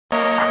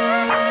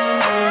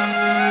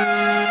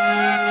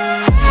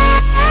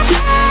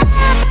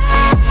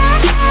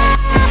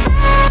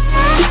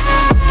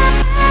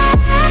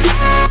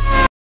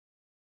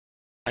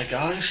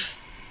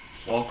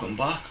welcome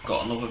back.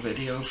 Got another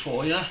video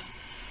for you.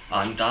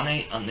 I'm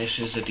Danny and this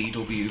is the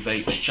DW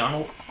Vapes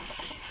channel.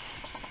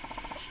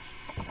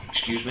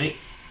 Excuse me,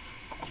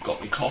 I've got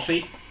my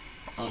coffee.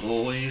 As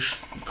always,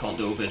 you can't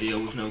do a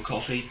video with no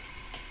coffee,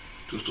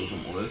 just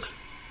doesn't work.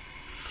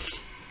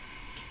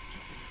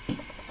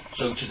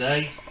 So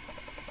today,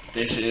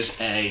 this is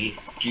a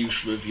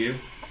juice review.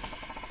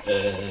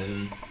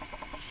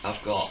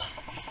 I've got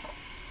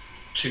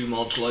two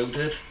mods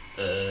loaded.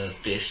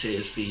 This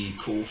is the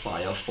Cool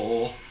Fire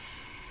 4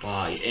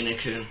 by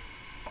Inniken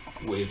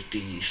with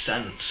the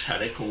Sense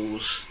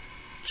Heracles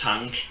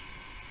tank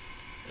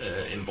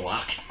in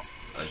black,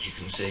 as you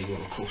can see, with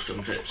a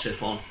custom drip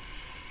tip on,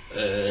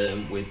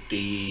 with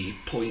the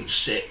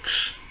 0.6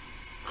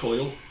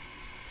 coil.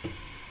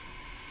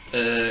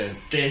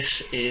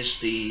 This is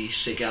the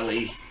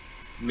Sigeli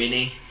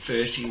Mini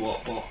 30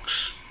 watt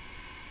box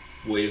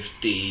with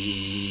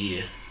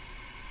the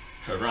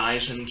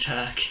Horizon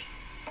Tech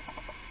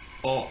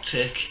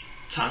Arctic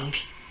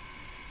tank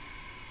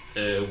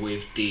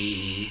with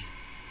the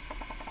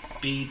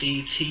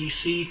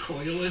BDTC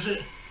coil, is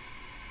it?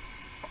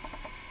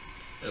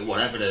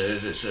 Whatever it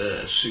is, it's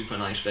a super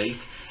nice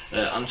vape.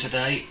 And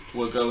today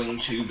we're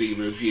going to be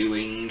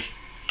reviewing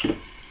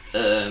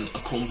a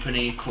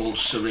company called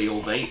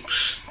Surreal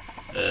Vapes.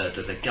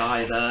 There's a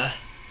guy there,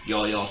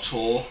 Yaya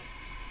Tour.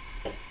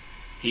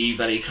 He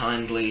very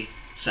kindly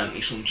sent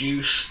me some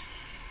juice.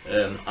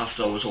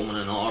 After I was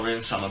umming and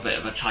ahhing, so I'm a bit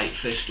of a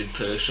tight-fisted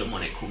person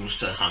when it comes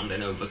to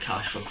handing over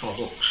cash for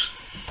products.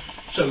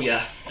 So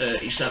yeah,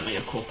 he sent me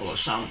a couple of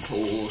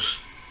samples.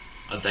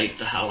 I vaped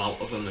the hell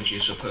out of them, as you're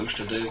supposed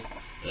to do,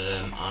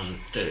 and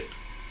they're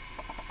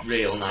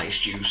real nice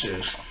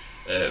juices,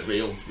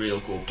 real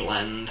good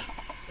blend.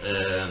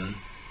 They're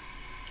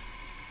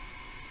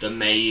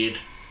made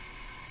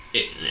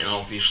in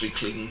obviously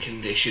clean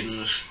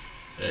conditions.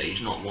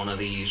 He's not one of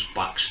these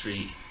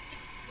backstreet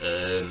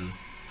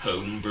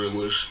home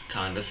brewers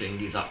kind of thing.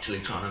 He's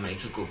actually trying to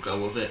make a good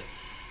go of it.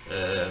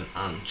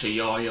 And to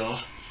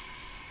Yaya,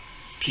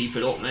 keep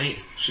it up, mate.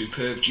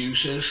 Superb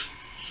juices.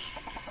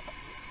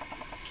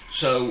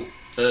 So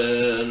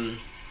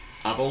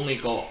I've only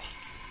got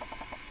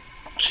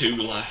two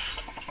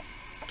left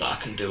that I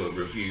can do a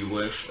review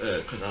with,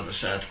 because as I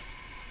said,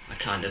 I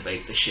kind of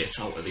vape the shit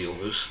out of the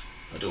others.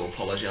 I do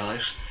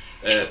apologise.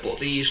 But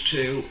these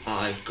two,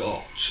 I've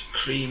got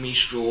Creamy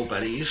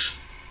Strawberries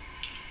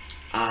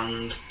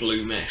and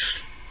Blue Mist.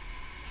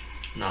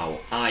 Now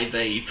I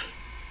vape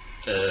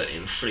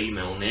in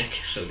 3mm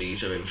nick, so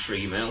these are in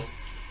 3mm.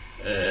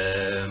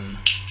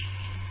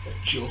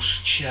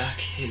 Just check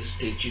his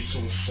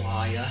digital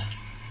flyer.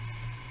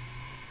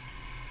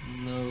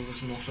 No,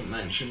 there's nothing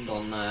mentioned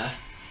on there.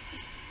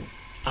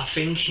 I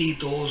think he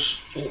does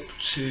up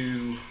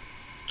to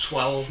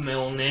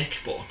 12mm nick,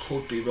 but I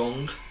could be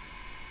wrong.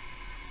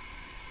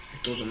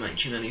 It doesn't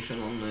mention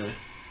anything on the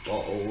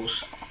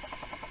bottles.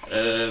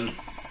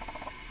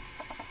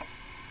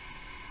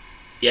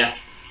 Yeah,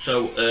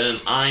 so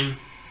I'm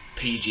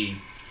PG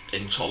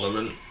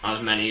intolerant,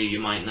 as many of you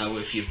might know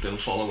if you've been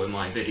following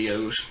my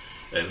videos.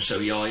 So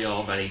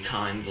Yaya very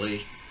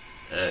kindly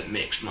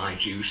mixed my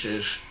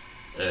juices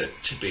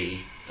to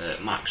be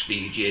max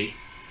VG.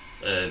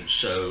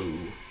 So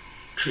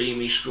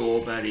Creamy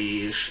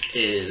Strawberries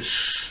is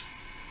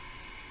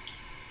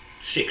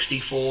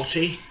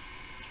 60-40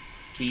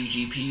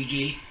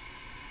 VG-PG,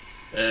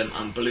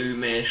 and Blue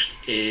Mist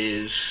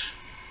is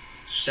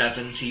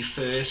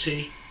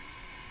 70-30,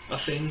 I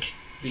think,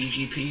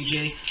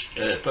 VG-PG.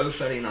 Both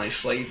very nice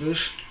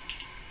flavours.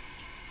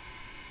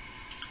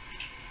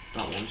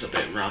 That one's a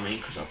bit rammy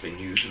because I've been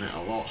using it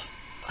a lot.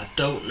 I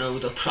don't know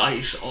the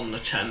price on the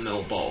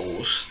 10mm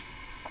bottles.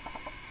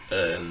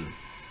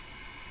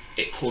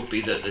 It could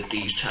be that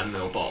these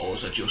 10mm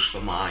bottles are just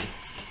for my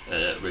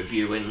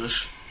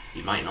reviewings.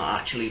 You might not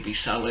actually be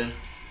selling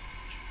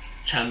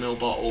 10mm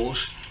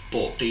bottles,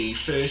 but the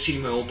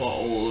 30mm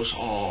bottles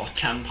are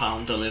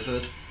 £10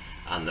 delivered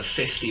and the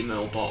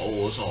 50mm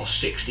bottles are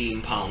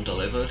 £16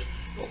 delivered.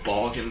 A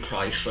bargain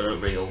price for a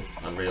real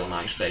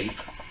nice vape.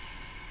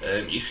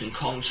 You can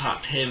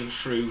contact him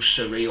through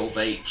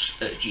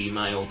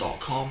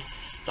surrealvapes@gmail.com.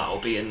 That'll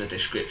be in the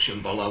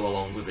description below,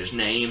 along with his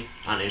name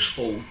and his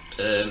full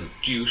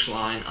juice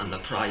line and the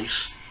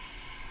price,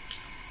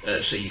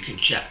 so you can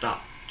check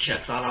that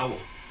out.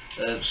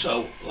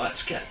 So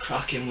let's get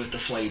cracking with the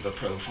flavour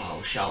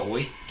profile, shall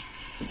we?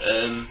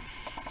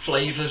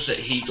 Flavours that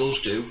he does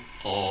do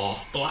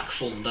are Black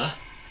Thunder,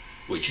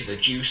 which is a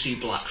juicy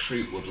black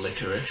fruit with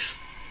licorice.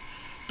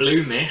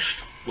 Blue Mist,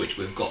 which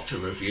we've got to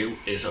review,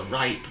 is a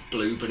ripe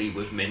blueberry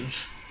with mint.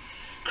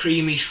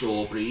 Creamy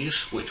Strawberries,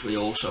 which we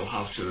also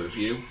have to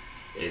review,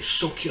 is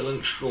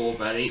succulent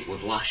strawberry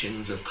with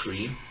lashings of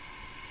cream.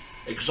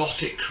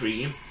 Exotic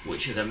Cream,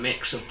 which is a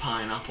mix of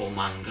pineapple,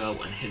 mango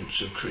and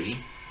hints of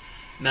cream.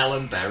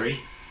 Melon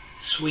Berry,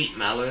 sweet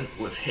melon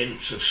with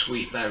hints of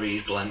sweet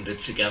berries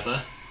blended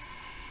together.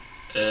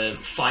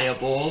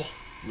 Fireball,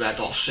 red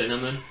hot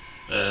cinnamon.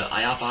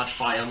 I have had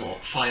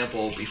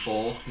Fireball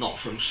before, not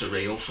from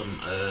Surreal, from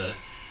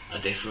a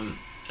different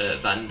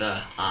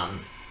vendor, and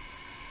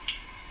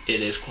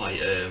it is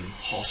quite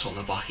hot on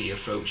the back of your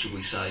throat, should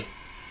we say.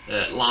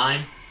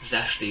 Lime,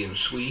 zesty and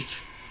sweet.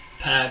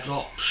 Pear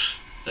drops,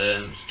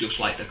 just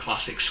like the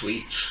classic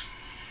sweets.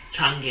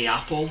 Tangy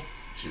apple,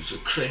 which is a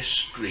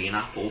crisp green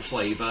apple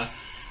flavour.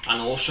 And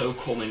also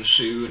coming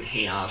soon,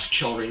 he has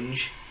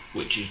chorange,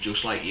 which is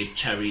just like your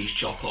Terry's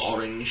chocolate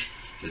orange.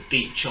 The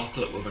deep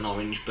chocolate with an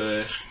orange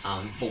burst,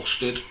 and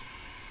bustard,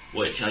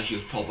 which, as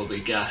you've probably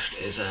guessed,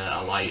 is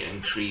a light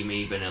and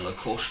creamy vanilla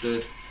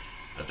custard.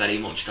 I very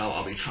much doubt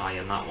I'll be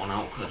trying that one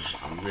out because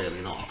I'm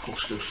really not a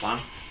custard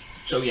fan.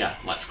 So yeah,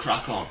 let's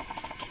crack on.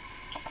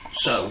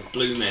 So,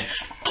 Blue Mist.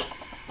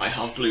 I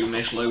have Blue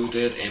Mist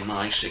loaded in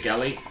my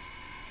Sigelli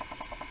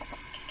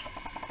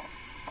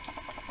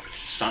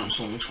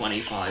Samsung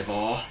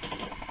 25R,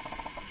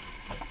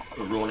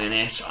 running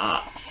it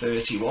at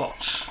 30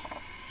 watts,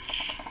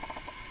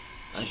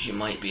 as you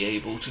might be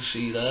able to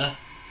see there.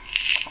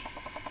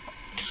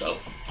 So,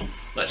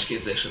 let's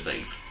give this a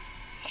vape.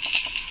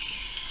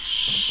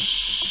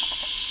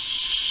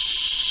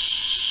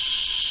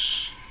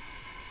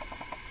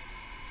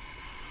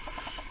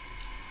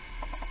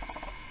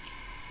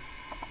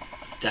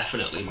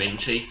 Definitely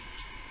minty.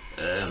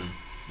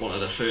 One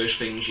of the first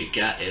things you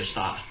get is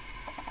that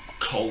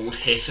cold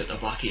hit at the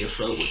back of your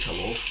throat, which I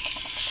love.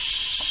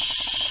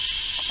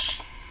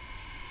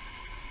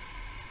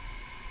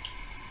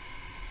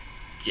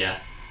 Yeah,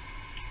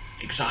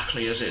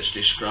 exactly as it's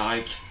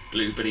described.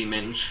 Blueberry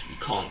mint, you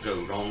can't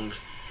go wrong.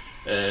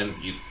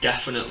 You've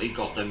definitely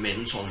got the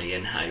mint on the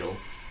inhale.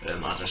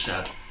 As I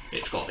said,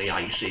 it's got the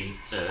icy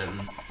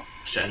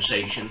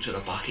sensation to the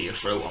back of your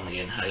throat on the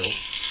inhale.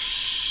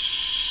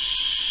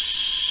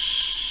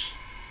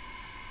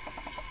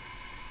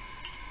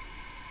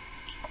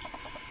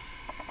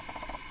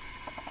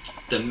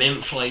 The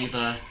mint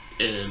flavour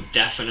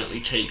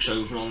definitely takes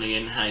over on the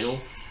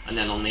inhale, and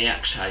then on the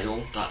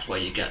exhale, that's where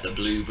you get the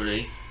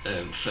blueberry,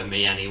 for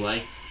me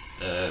anyway.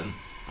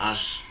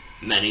 As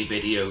many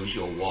videos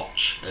you'll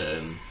watch,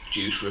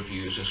 juice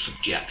reviews are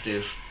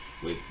subjective.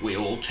 We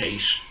all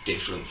taste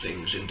different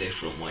things in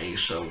different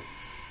ways, so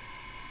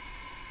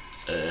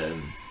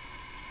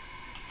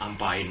I'm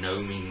by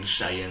no means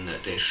saying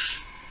that this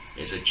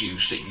is a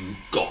juice that you've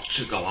got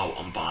to go out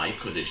and buy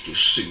because it's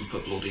just super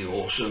bloody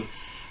awesome.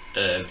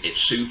 It's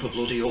super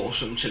bloody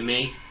awesome to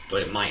me,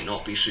 but it might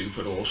not be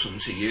super awesome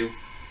to you.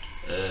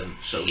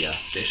 So yeah,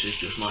 this is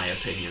just my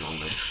opinion on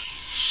this.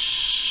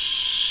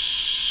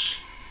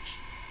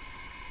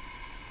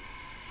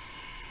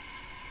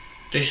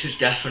 This is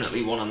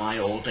definitely one of my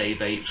all-day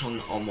vapes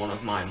on one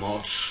of my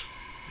mods.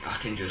 I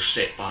can just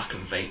sit back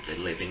and vape the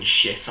living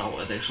shit out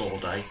of this all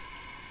day.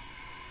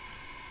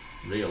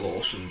 Real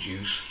awesome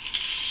juice.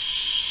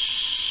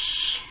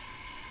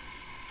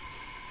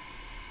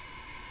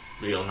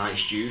 Real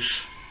nice juice.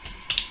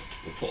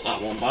 We'll put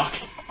that one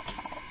back.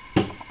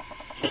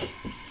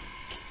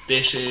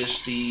 This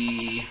is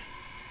the...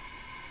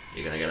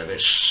 You're gonna get a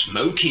bit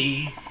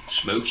smoky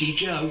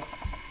Joe.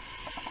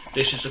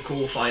 This is the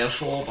Cool Fire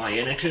 4 by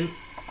Innokin,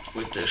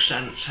 with the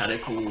Sense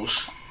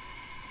Heracles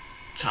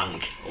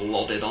tank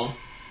lodded on.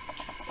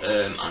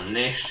 And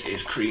this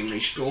is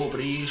Creamery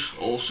Strawberries,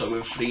 also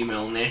with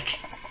 3ml nick.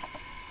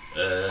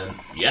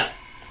 Yeah.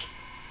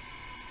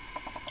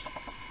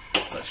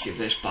 Let's give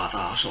this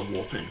badass a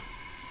whooping.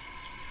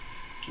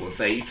 We're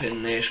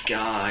vaping this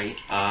guy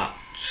at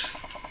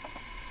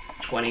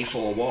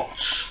 24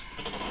 watts,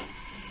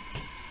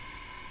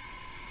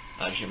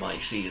 as you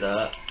might see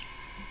there.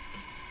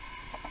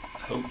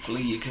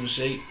 Hopefully you can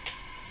see.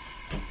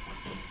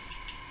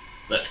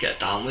 Let's get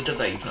down with the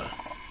vapour.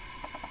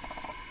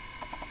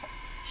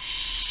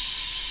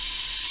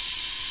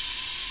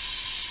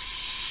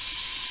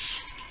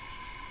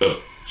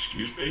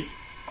 Excuse me.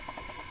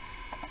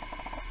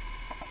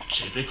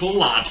 Typical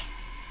lad.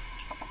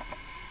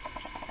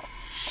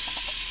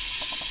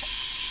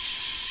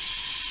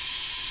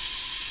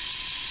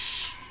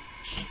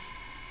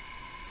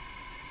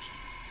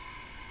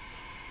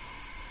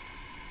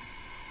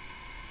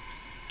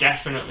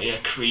 Definitely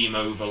a cream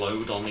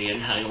overload on the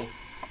inhale.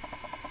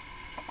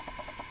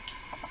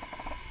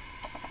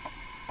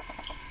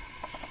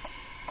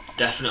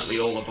 Definitely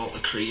all about the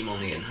cream on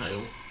the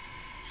inhale.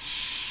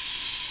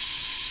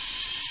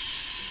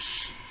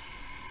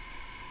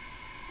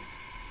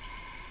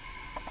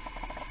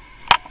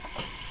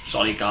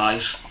 Sorry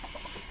guys,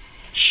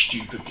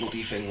 stupid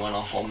bloody thing went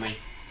off on me.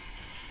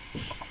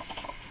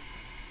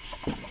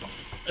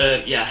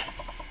 Yeah,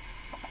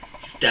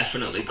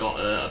 definitely got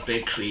a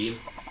big cream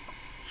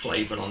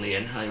flavour on the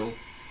inhale.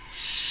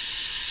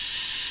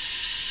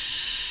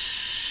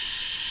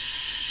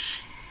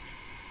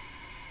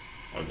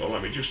 Hold on,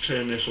 let me just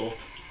turn this up.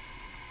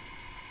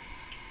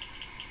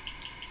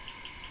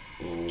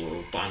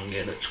 Oh, bang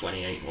in at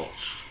 28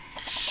 watts.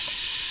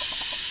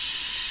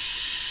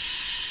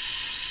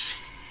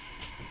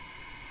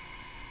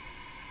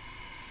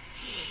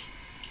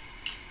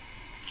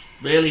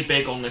 Really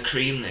big on the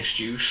cream, this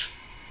juice.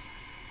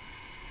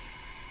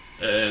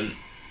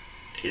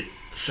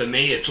 For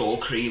me it's all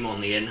cream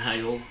on the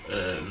inhale,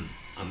 and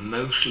and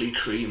mostly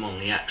cream on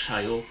the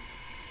exhale,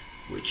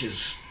 which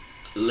is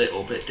a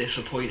little bit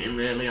disappointing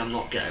really. I'm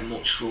not getting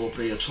much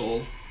strawberry at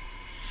all.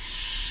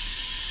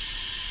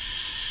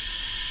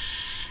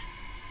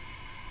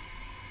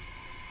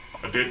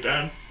 I did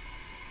then.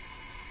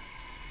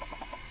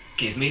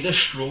 Give me the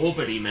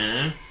strawberry,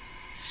 man.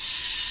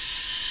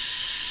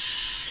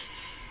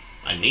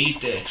 I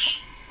need this.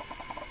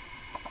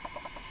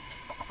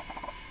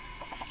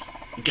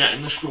 I'm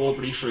getting the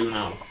strawberry through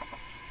now.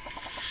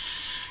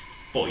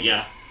 But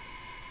yeah,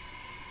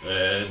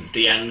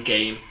 the end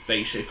game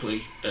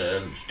basically,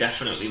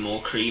 definitely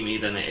more creamy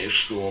than it is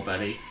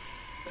strawberry.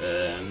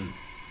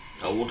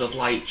 I would have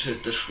liked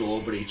the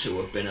strawberry to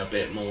have been a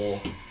bit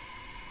more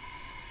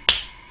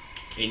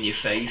in your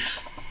face,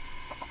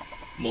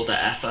 mother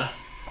effer.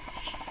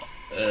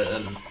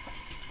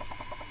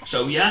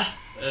 So yeah,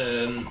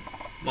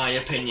 my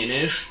opinion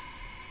is,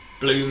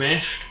 Blue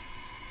Mist,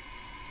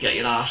 get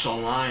your ass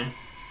online.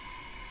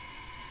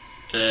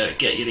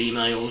 Get your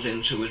emails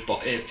into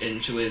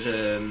his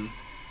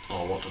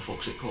oh, what the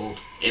fuck's it called?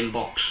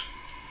 Inbox.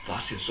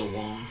 That is the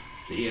one.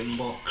 The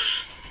inbox.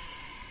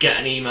 Get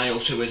an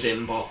email to his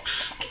inbox.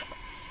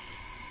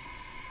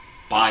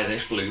 Buy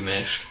this Blue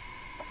Mist.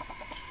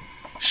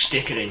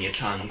 Stick it in your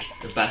tank.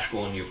 The best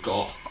one you've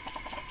got.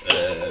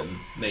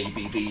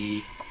 Maybe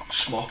the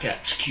Smok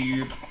X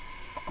Cube.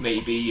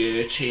 Maybe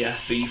your TF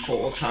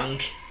V4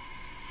 tank.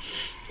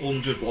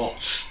 100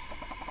 watts.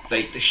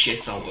 Bake the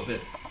shit out of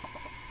it.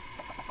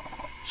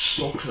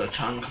 Suck the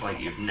tank like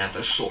you've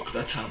never sucked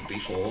the tank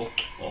before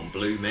on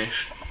Blue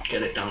Mist.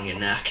 Get it down your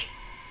neck.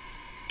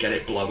 Get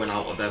it blowing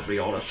out of every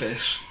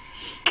orifice.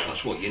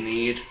 That's what you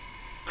need.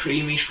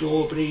 Creamy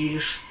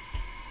strawberries.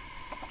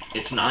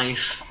 It's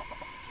nice.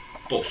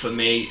 But for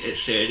me, it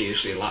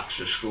seriously lacks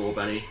the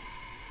strawberry,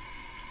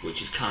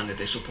 which is kind of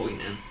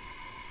disappointing.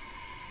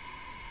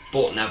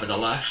 But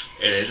nevertheless,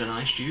 it is a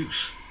nice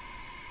juice.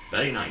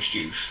 Very nice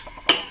juice.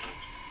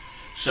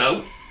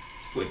 So,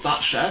 with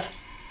that said,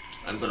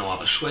 I'm going to have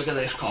a swig of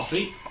this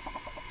coffee.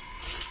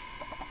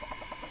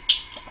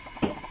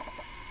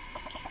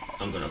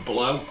 I'm going to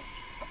blow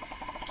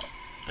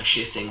a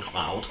shitting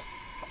cloud.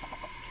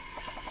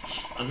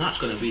 And that's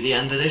going to be the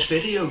end of this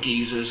video,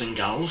 geezers and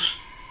gals.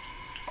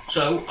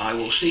 So, I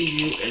will see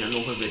you in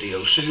another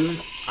video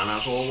soon. And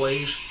as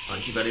always,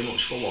 thank you very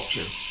much for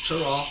watching.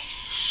 Ta-ra!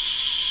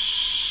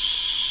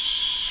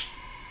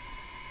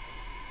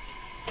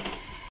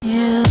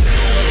 Yeah.